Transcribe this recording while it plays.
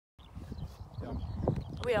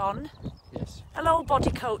Are we on? Yes. Hello,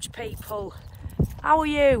 Bodycoach people. How are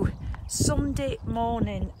you? Sunday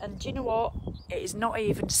morning, and do you know what? It is not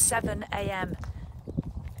even 7 AM.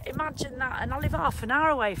 Imagine that, and I live half an hour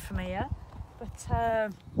away from here,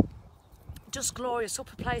 but just glorious.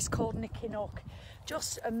 Up a place called Nicky Nook.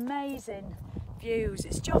 Just amazing views.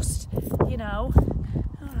 It's just, you know,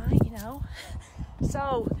 alright, you know.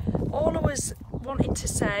 So, all I was wanting to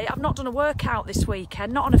say, I've not done a workout this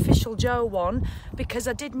weekend, not an official Joe one, because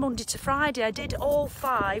I did Monday to Friday. I did all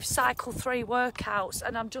 5 cycle 3 workouts,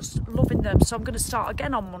 and I'm just loving them. So I'm going to start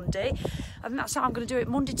again on Monday, and that's how I'm going to do it,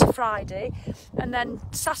 Monday to Friday, and then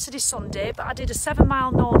Saturday, Sunday. But I did a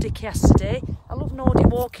 7-mile Nordic yesterday. I love Nordic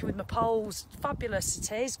walking with my poles. Fabulous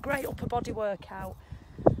it is. Great upper body workout.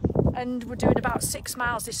 And we're doing about 6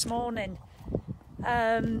 miles this morning.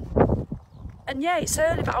 And yeah, it's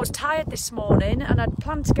early, but I was tired this morning, and I'd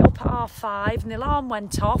planned to get up at 5:30, and the alarm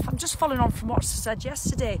went off. I'm just following on from what I said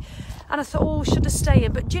yesterday, and I thought, oh, should I stay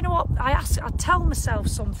in? But do you know what? I tell myself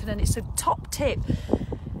something, and it's a top tip.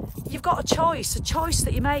 You've got a choice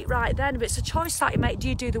that you make right then. But it's a choice that you make. Do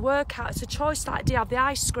you do the workout? It's a choice like, do you have the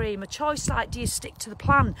ice cream? A choice like, do you stick to the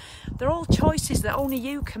plan? They're all choices that only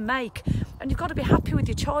you can make, and you've got to be happy with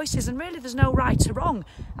your choices. And really, there's no right or wrong,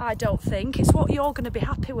 I don't think. It's what you're going to be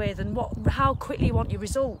happy with, and how quickly you want your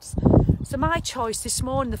results. So my choice this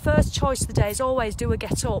morning, the first choice of the day, is always do a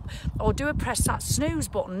get up, or do a press that snooze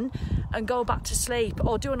button and go back to sleep,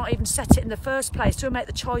 or do I not even set it in the first place? Do I make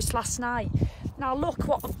the choice last night? Now look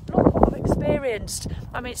what I've experienced.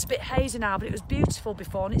 I mean, it's a bit hazy now, but it was beautiful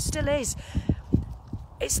before, and it still is.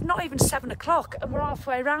 It's not even 7 o'clock, and we're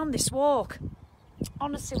halfway around this walk.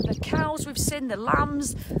 Honestly, with the cows we've seen, the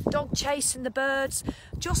lambs, dog chasing the birds,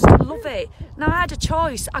 just love it. Now, I had a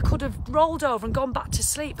choice. I could have rolled over and gone back to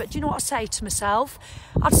sleep, but do you know what I say to myself?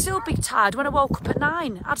 I'd still be tired when I woke up at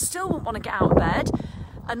 9. I'd still wouldn't want to get out of bed.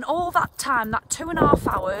 And all that time, that 2.5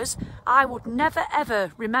 hours, I would never,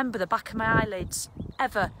 ever remember the back of my eyelids,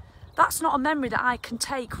 ever. That's not a memory that I can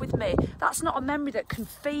take with me. That's not a memory that can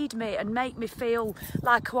feed me and make me feel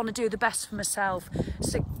like I want to do the best for myself.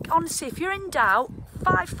 So honestly, if you're in doubt,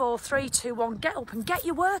 5, 4, 3, 2, 1, get up and get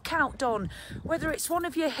your workout done. Whether it's one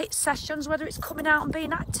of your HIIT sessions, whether it's coming out and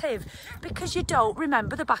being active, because you don't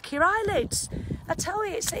remember the back of your eyelids. I tell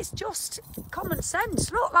you, it's just common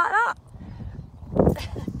sense. Look like that.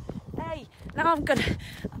 Hey, now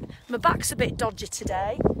my back's a bit dodgy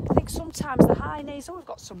today. I think sometimes the high knees, oh, we've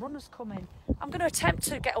got some runners coming. I'm going to attempt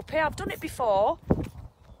to get up here. I've done it before.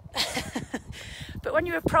 But when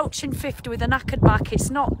you're approaching 50 with a knackered back, it's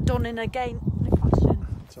not done in a game fashion.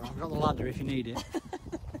 So I've got the ladder if you need it.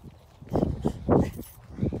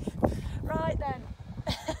 Right then.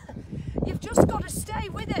 You've just got to stay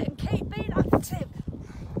with it and keep being active.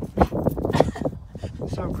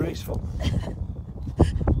 So graceful.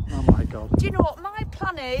 Oh my God. Do you know what my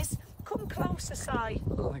plan is? Come closer, Si. I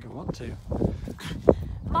think I want to.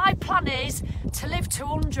 My plan is to live to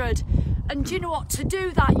 100. And do you know what? To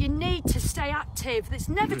do that, you need to stay active. It's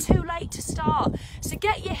never too late to start. So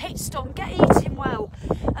get your HIITs done, get eating well,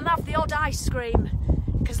 and have the odd ice cream.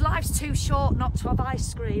 Because life's too short not to have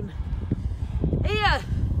ice cream. Here.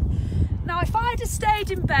 Now, if I'd have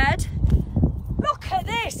stayed in bed, look at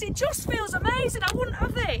this. It just feels amazing. I wouldn't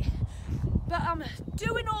have it. But I'm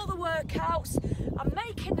doing all the workouts, I'm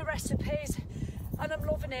making the recipes, and I'm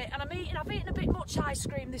loving it. And I've eaten a bit much ice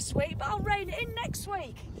cream this week, but I'll rein it in next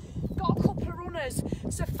week. Got a couple of runners.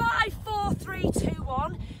 So 5, 4, 3, 2,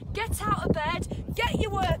 1. Get out of bed, get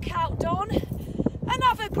your workout done, and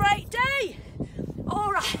have a great day.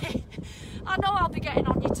 All right. I know I'll be getting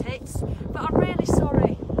on your tits, but I'm really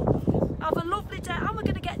sorry. Have a lovely day. How am I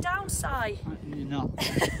going to get down, Si? You're not.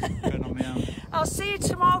 Going on my own. I'll see you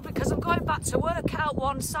tomorrow, because I'm going back to workout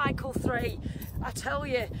 1, cycle 3. I tell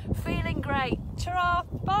you, feeling great. Ta-ra,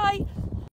 bye.